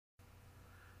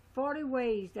40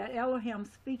 ways that Elohim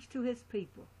speaks to his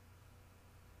people.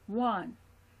 1.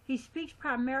 He speaks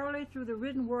primarily through the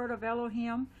written word of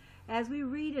Elohim as we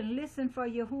read and listen for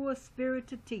Yahuwah's Spirit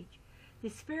to teach. The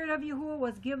Spirit of Yahuwah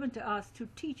was given to us to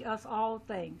teach us all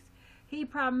things. He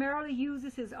primarily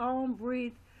uses his own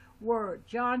breathed word.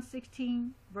 John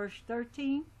 16, verse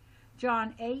 13,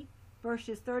 John 8,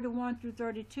 verses 31 through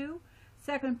 32,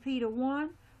 2 Peter 1,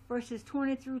 verses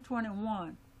 20 through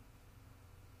 21,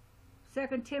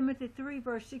 2 Timothy 3,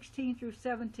 verse 16 through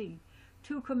 17,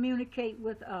 to communicate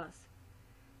with us.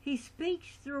 He speaks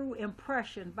through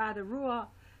impression by the Ruach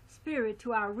Spirit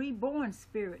to our reborn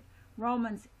spirit.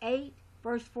 Romans 8,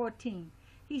 verse 14.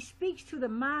 He speaks to the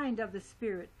mind of the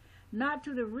Spirit, not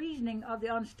to the reasoning of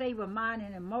the unstable mind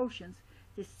and emotions,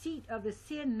 the seat of the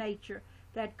sin nature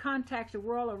that contacts the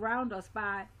world around us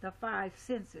by the 5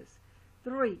 senses.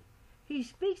 3. He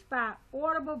speaks by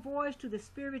audible voice to the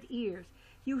spirit ears.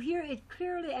 You hear it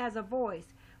clearly as a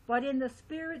voice, but in the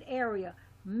spirit area,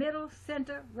 middle,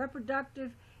 center,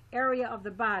 reproductive area of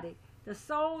the body. The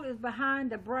soul is behind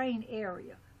the brain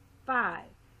area. 5.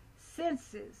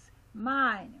 Senses,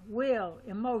 mind, will,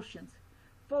 emotions.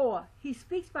 4. He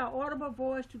speaks by audible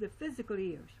voice to the physical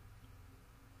ears.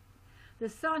 The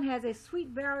son has a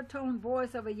sweet baritone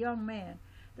voice of a young man.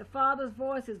 The father's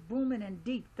voice is booming and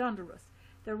deep, thunderous.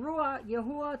 The Ruach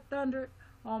Yahuwah thundered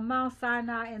on Mount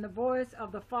Sinai in the voice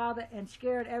of the Father and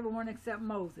scared everyone except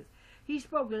Moses. He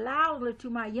spoke loudly to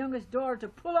my youngest daughter to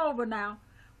pull over now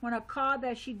when a car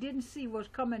that she didn't see was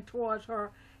coming towards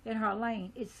her in her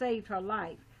lane. It saved her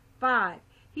life. 5.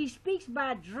 He speaks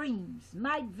by dreams,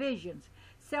 night visions,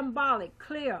 symbolic,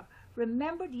 clear,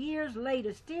 remembered years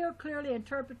later. Still clearly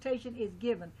interpretation is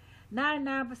given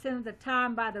 99% of the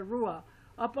time by the Ruach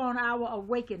upon our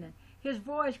awakening. His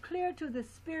voice clear to the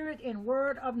spirit in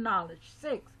word of knowledge.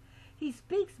 6. He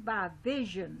speaks by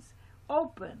visions,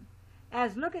 open,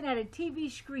 as looking at a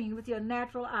TV screen with your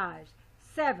natural eyes.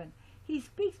 7. He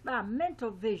speaks by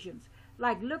mental visions,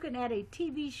 like looking at a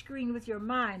TV screen with your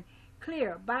mind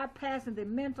clear, bypassing the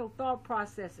mental thought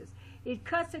processes. It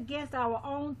cuts against our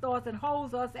own thoughts and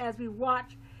holds us as we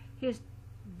watch his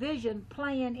vision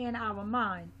playing in our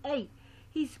mind. 8.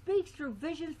 He speaks through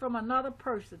visions from another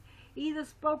person, either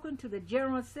spoken to the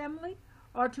General Assembly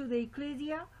or to the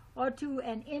Ecclesia or to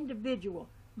an individual.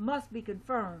 Must be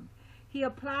confirmed. He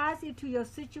applies it to your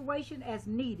situation as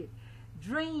needed.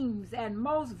 Dreams and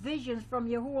most visions from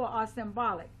Yahuwah are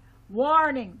symbolic.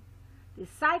 Warning! The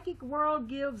psychic world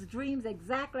gives dreams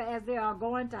exactly as they are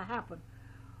going to happen,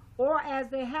 or as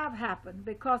they have happened,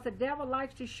 because the devil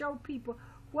likes to show people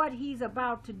what he's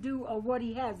about to do or what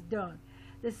he has done.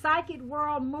 The psychic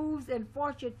world moves in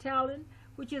fortune telling,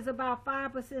 which is about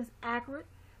 5% accurate,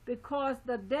 because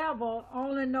the devil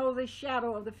only knows a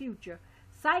shadow of the future.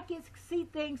 Psychics see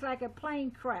things like a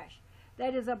plane crash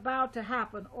that is about to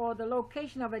happen, or the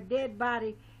location of a dead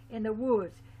body in the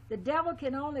woods. The devil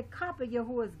can only copy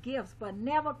Yahuwah's gifts, but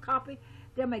never copy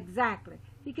them exactly.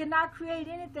 He cannot create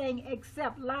anything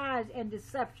except lies and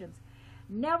deceptions.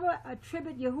 Never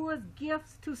attribute Yahuwah's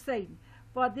gifts to Satan,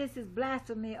 for this is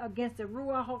blasphemy against the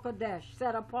Ruach HaKodesh,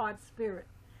 set-apart spirit.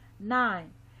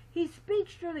 9. He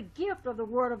speaks through the gift of the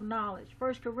word of knowledge.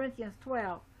 1 Corinthians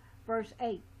 12, verse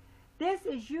 8. This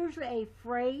is usually a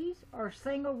phrase or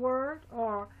single word,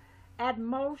 or at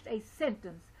most a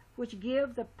sentence, which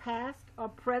gives the past or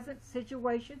present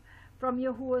situation from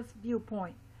Yahuwah's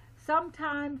viewpoint.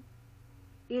 Sometimes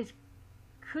it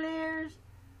clears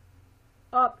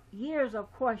up years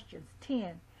of questions.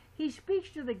 10. He speaks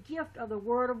to the gift of the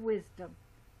word of wisdom.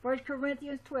 1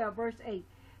 Corinthians 12, verse 8.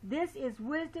 This is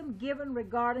wisdom given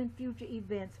regarding future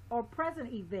events or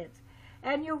present events,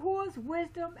 and Yahuwah's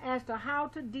wisdom as to how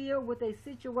to deal with a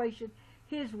situation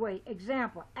his way.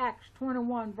 Example, Acts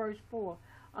 21, verse 4.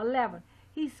 11.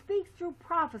 He speaks through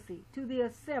prophecy to the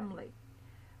assembly.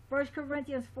 1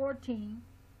 Corinthians 14,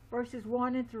 verses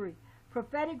 1 and 3.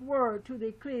 Prophetic word to the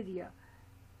ecclesia.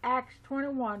 Acts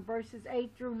 21, verses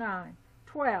 8 through 9.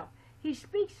 12. He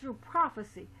speaks through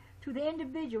prophecy to the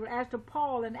individual as to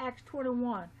Paul in Acts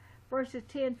 21, verses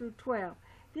 10 through 12.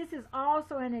 This is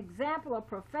also an example of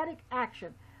prophetic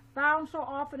action found so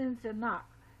often in Tanakh,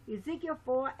 Ezekiel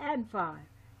 4 and 5.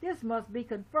 This must be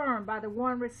confirmed by the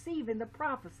one receiving the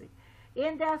prophecy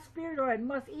in their spirit, or it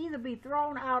must either be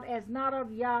thrown out as not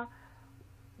of Yahweh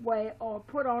or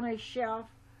put on a shelf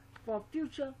for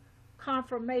future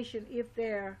confirmation if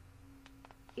there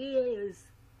is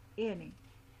any.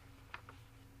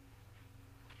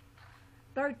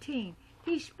 13.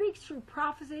 He speaks through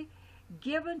prophecy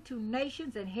given to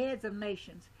nations and heads of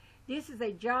nations. This is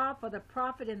a job for the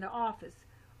prophet in the office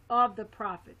of the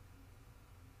prophet.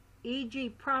 e.g.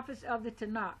 prophets of the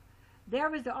Tanakh.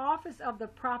 There is the office of the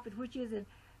prophet, which is an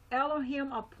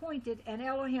Elohim appointed and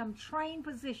Elohim trained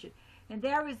position. And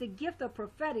there is the gift of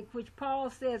prophetic, which Paul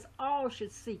says all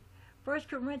should seek. 1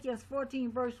 Corinthians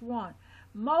 14 verse 1.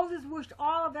 Moses wished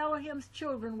all of Elohim's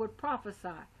children would prophesy.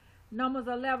 Numbers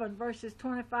 11 verses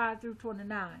 25 through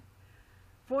 29.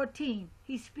 14.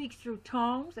 He speaks through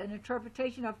tongues, an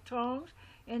interpretation of tongues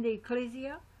in the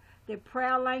ecclesia. The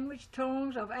prayer language,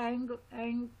 tongues of angels,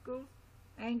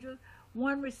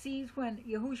 one receives when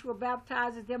Yahushua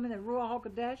baptizes them in the Ruach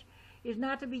HaKodesh, is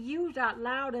not to be used out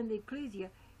loud in the ecclesia.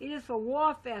 It is for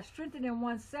warfare, strengthening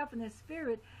oneself in the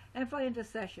spirit, and for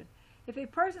intercession. If a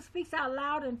person speaks out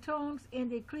loud in tongues in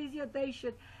the ecclesia, they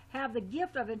should have the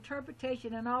gift of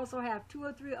interpretation and also have 2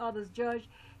 or 3 others judge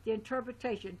the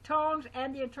interpretation. Tongues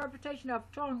and the interpretation of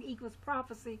tongue equals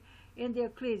prophecy in the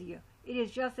ecclesia. It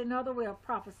is just another way of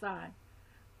prophesying.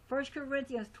 1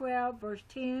 Corinthians 12 verse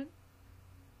 10,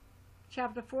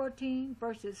 chapter 14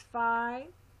 verses 5,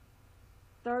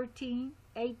 13,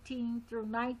 18 through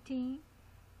 19,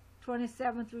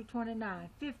 27 through 29.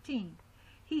 15.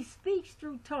 He speaks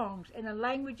through tongues in the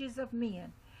languages of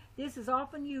men. This is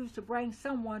often used to bring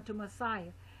someone to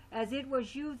Messiah, as it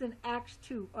was used in Acts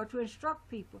 2, or to instruct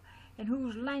people in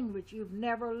whose language you've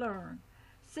never learned.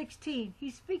 16.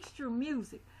 He speaks through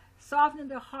music, softening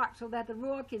the heart so that the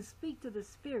Ruach can speak to the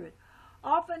spirit.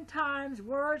 Oftentimes,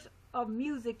 words of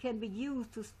music can be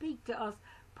used to speak to us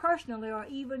personally or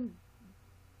even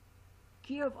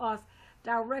give us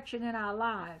direction in our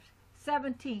lives.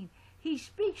 17. He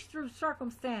speaks through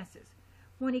circumstances.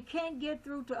 When he can't get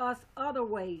through to us other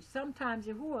ways, sometimes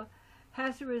Yahuwah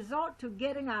has to resort to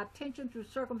getting our attention through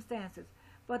circumstances.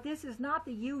 But this is not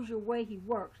the usual way he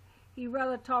works. He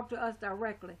rather talks to us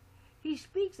directly. He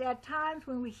speaks at times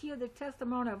when we hear the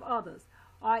testimony of others,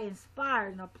 are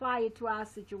inspired and apply it to our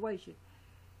situation.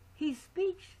 He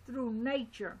speaks through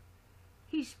nature.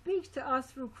 He speaks to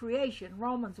us through creation.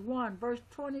 Romans 1, verse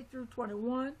 20 through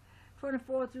 21,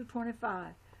 24 through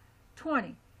 25.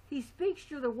 20. He speaks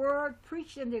through the word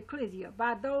preached in the ecclesia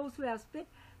by those who have spent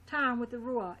time with the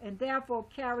Ruach and therefore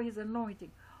carry his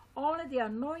anointing. Only the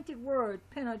anointed word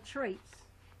penetrates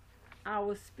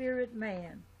our spirit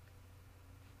man.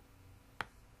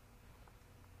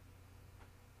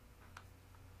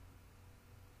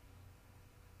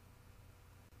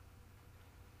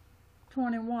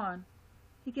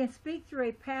 He can speak through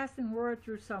a passing word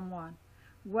through someone,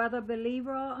 whether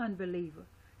believer or unbeliever,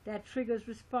 that triggers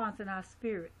response in our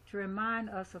spirit to remind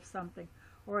us of something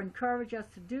or encourage us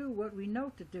to do what we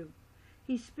know to do.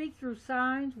 He speaks through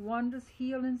signs, wonders,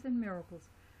 healings, and miracles.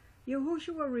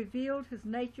 Yahushua revealed his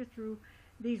nature through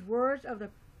these words of the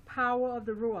power of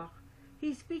the Ruach.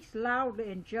 He speaks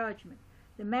loudly in judgment.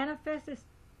 The manifested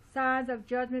signs of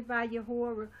judgment by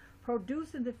Yahuwah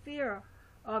producing the fear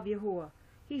of Yahuwah.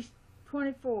 He's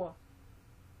 24.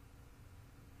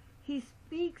 He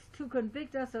speaks to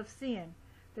convict us of sin,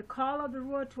 the call of the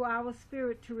Ruach to our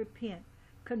spirit to repent.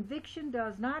 Conviction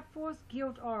does not force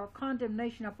guilt or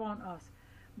condemnation upon us,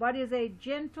 but is a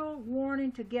gentle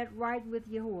warning to get right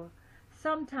with Yahuwah.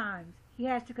 Sometimes he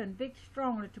has to convict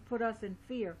strongly to put us in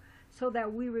fear so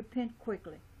that we repent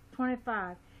quickly.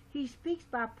 25. He speaks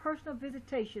by personal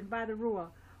visitation by the Ruach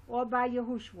or by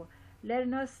Yahushua,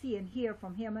 letting us see and hear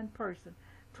from him in person.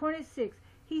 26.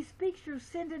 He speaks through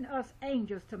sending us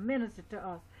angels to minister to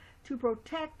us, to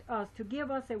protect us, to give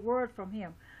us a word from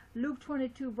him. Luke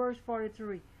 22, verse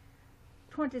 43.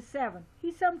 27.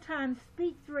 He sometimes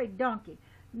speaks through a donkey.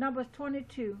 Numbers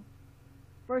 22,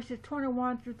 verses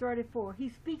 21 through 34. He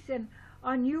speaks in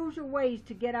unusual ways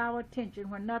to get our attention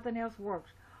when nothing else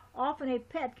works. Often a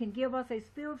pet can give us a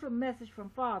spiritual message from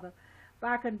Father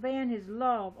by conveying his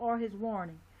love or his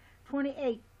warning.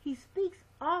 28. He speaks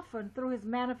often through his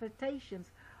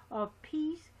manifestations of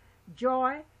peace,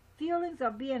 joy, feelings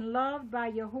of being loved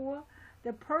by Yahuwah,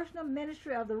 the personal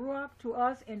ministry of the Ruach to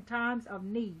us in times of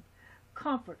need,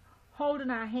 comfort,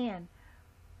 holding our hand,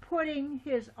 putting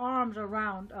his arms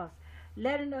around us,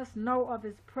 letting us know of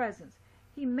his presence.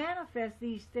 He manifests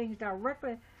these things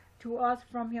directly to us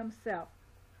from himself,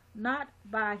 not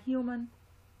by human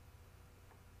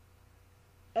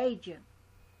agent.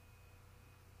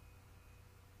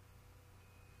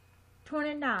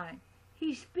 29.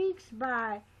 He speaks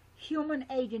by human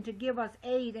agent to give us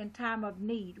aid in time of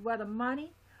need, whether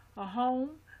money, a home,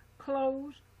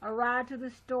 clothes, a ride to the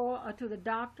store or to the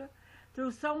doctor,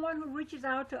 through someone who reaches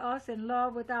out to us in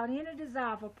love without any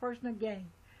desire for personal gain.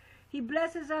 He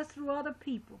blesses us through other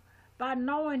people by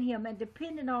knowing him and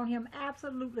depending on him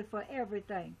absolutely for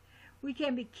everything. We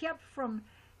can be kept from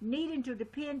needing to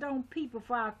depend on people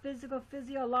for our physical,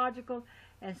 physiological,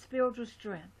 and spiritual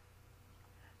strength.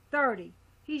 30.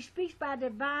 He speaks by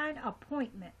divine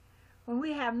appointment. When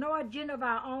we have no agenda of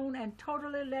our own and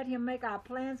totally let him make our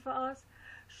plans for us,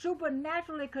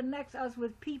 supernaturally connects us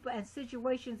with people and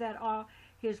situations that are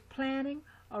his planning,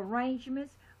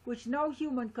 arrangements, which no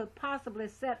human could possibly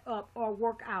set up or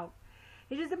work out.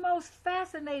 It is the most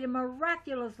fascinating,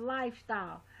 miraculous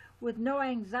lifestyle with no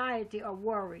anxiety or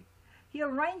worry. He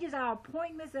arranges our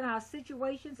appointments and our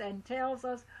situations and tells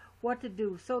us what to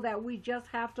do so that we just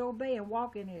have to obey and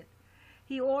walk in it.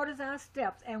 He orders our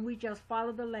steps and we just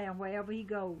follow the Lamb wherever he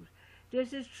goes.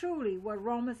 This is truly what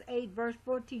Romans 8 verse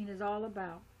 14 is all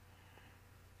about.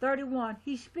 31.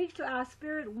 He speaks to our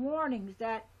spirit warnings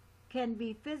that can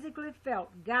be physically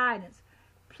felt, guidance,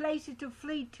 places to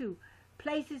flee to,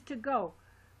 places to go,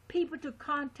 people to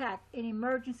contact in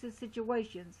emergency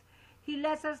situations. He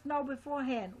lets us know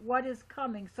beforehand what is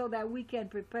coming so that we can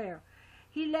prepare.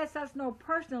 He lets us know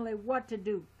personally what to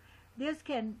do. This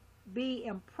can be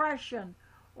impression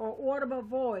or audible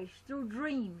voice through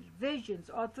dreams, visions,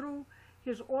 or through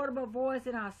his audible voice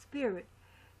in our spirit.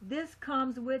 This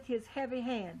comes with his heavy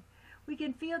hand. We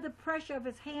can feel the pressure of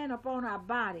his hand upon our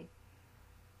body.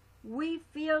 We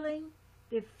feeling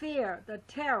the fear, the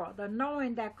terror, the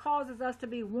knowing that causes us to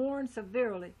be warned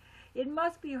severely. It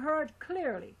must be heard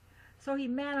clearly, so he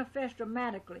manifests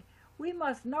dramatically. We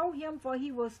must know him, for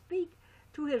he will speak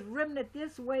to his remnant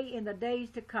this way in the days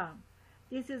to come.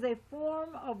 This is a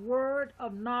form of word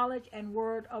of knowledge and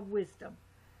word of wisdom.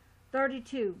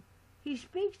 32. He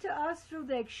speaks to us through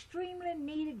the extremely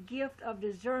needed gift of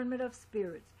discernment of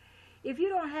spirits. If you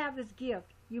don't have this gift,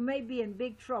 you may be in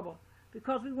big trouble,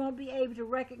 because we won't be able to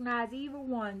recognize evil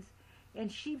ones in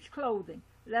sheep's clothing,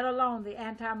 let alone the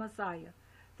anti-Messiah.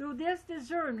 Through this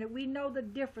discernment, we know the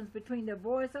difference between the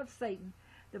voice of Satan,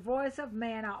 the voice of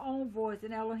man, our own voice,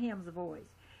 and Elohim's voice.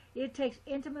 It takes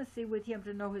intimacy with him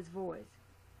to know his voice.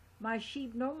 My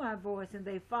sheep know my voice, and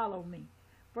they follow me.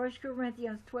 1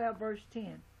 Corinthians 12, verse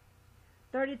 10.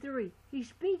 33. He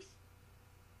speaks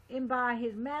in by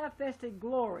his manifested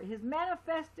glory, his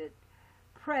manifested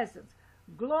presence.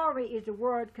 Glory is the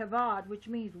word kavod, which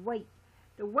means weight.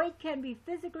 The weight can be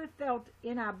physically felt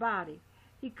in our body.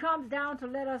 He comes down to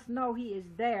let us know he is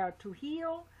there, to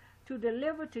heal, to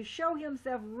deliver, to show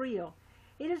himself real.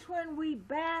 It is when we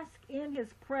bask in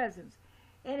his presence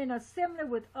and in assembly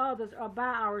with others or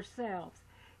by ourselves.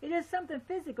 It is something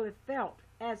physically felt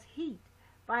as heat,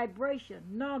 vibration,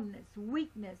 numbness,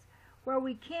 weakness, where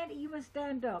we can't even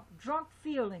stand up, drunk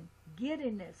feeling,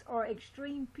 giddiness, or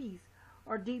extreme peace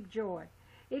or deep joy.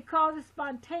 It causes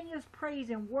spontaneous praise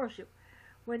and worship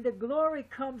when the glory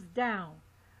comes down.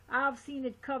 I've seen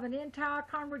it cover an entire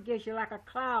congregation like a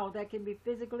cloud that can be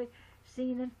physically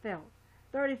seen and felt.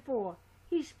 34.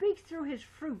 He speaks through his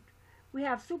fruit. We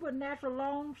have supernatural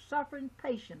long-suffering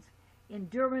patience,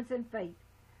 endurance, and faith,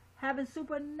 having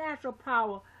supernatural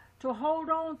power to hold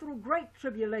on through great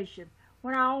tribulation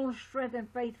when our own strength and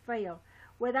faith fail.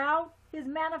 Without his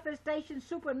manifestation,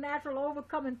 supernatural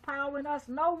overcoming power in us,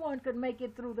 no one could make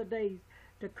it through the days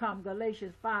to come.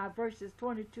 Galatians 5, verses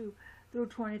 22 through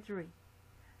 23.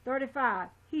 35.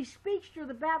 He speaks through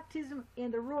the baptism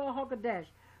in the Ruach HaKodesh,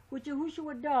 which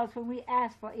Yahushua does when we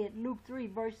ask for it. Luke 3,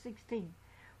 verse 16.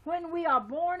 When we are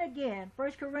born again,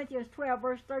 1 Corinthians 12,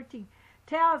 verse 13,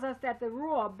 tells us that the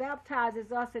Ruach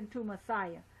baptizes us into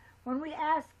Messiah. When we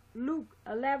ask, Luke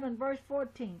 11, verse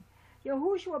 14,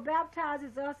 Yahushua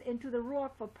baptizes us into the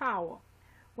Ruach for power.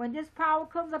 When this power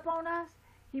comes upon us,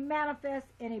 he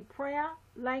manifests in a prayer,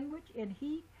 language, in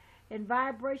heat, in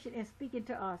vibration, and speaking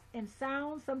to us, in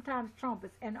sounds, sometimes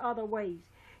trumpets, and other ways.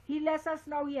 He lets us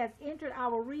know he has entered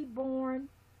our reborn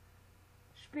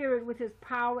spirit with his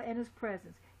power and his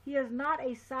presence. He is not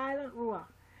a silent Ruach.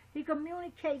 He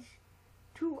communicates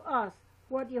to us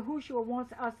what Yahushua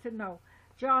wants us to know.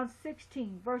 John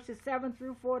 16, verses 7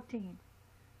 through 14,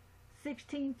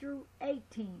 16 through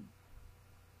 18,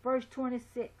 verse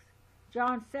 26.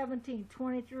 John 17,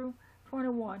 20 through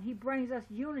 21. He brings us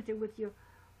unity with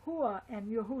Yahuwah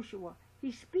and Yahushua.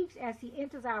 He speaks as he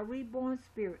enters our reborn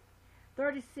spirit.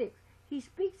 36. He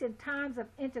speaks in times of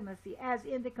intimacy, as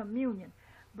in the communion,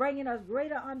 bringing us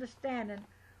greater understanding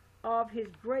of his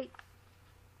great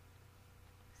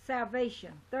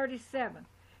salvation. 37.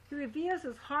 He reveals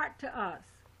his heart to us,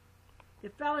 the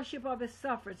fellowship of his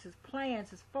sufferings, his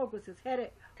plans, his focus, his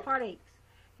heartaches,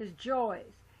 his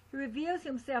joys. He reveals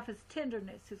himself, his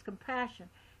tenderness, his compassion,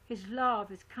 his love,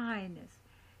 his kindness.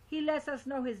 He lets us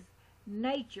know his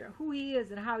nature, who he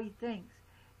is and how he thinks.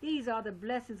 These are the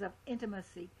blessings of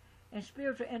intimacy and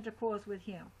spiritual intercourse with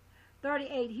him.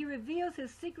 38. He reveals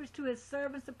his secrets to his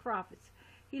servants, the prophets.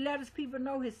 He let his people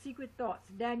know his secret thoughts.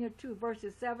 Daniel 2,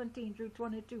 verses 17 through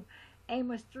 22.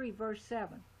 Amos 3, verse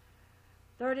 7.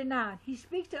 39. He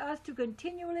speaks to us to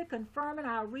continually confirm in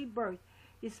our rebirth.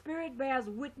 His Spirit bears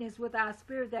witness with our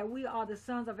spirit that we are the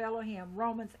sons of Elohim.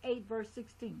 Romans 8, verse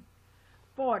 16.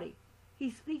 40. He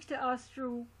speaks to us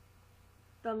through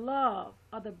the love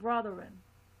of the brethren,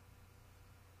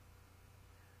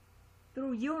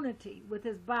 through unity with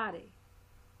his body,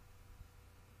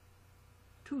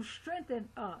 to strengthen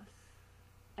us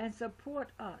and support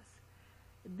us.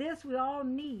 This we all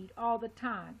need all the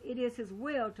time. It is his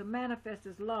will to manifest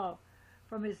his love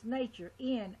from his nature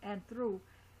in and through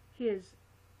his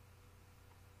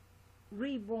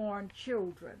reborn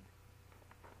children.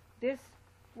 This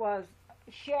was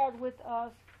shared with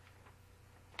us.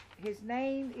 His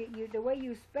name, the way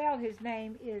you spell his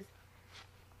name is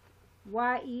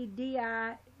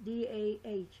Yedidah,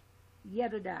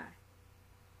 Yedidah.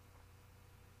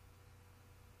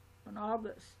 On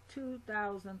August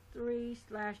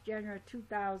 2003/January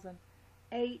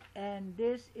 2008, and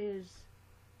this is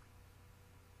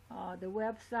the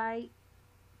website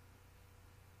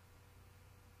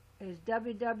is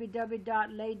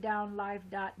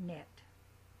www.laydownlife.net.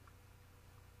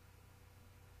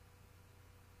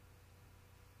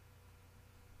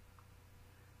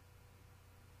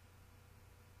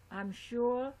 I'm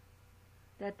sure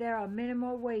that there are many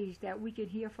more ways that we can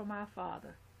hear from our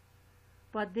Father,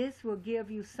 but this will give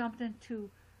you something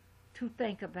to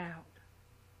think about,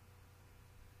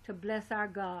 to bless our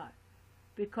God,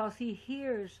 because he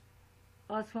hears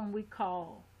us when we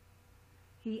call.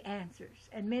 He answers,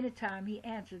 and many times he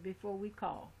answers before we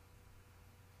call.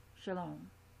 Shalom.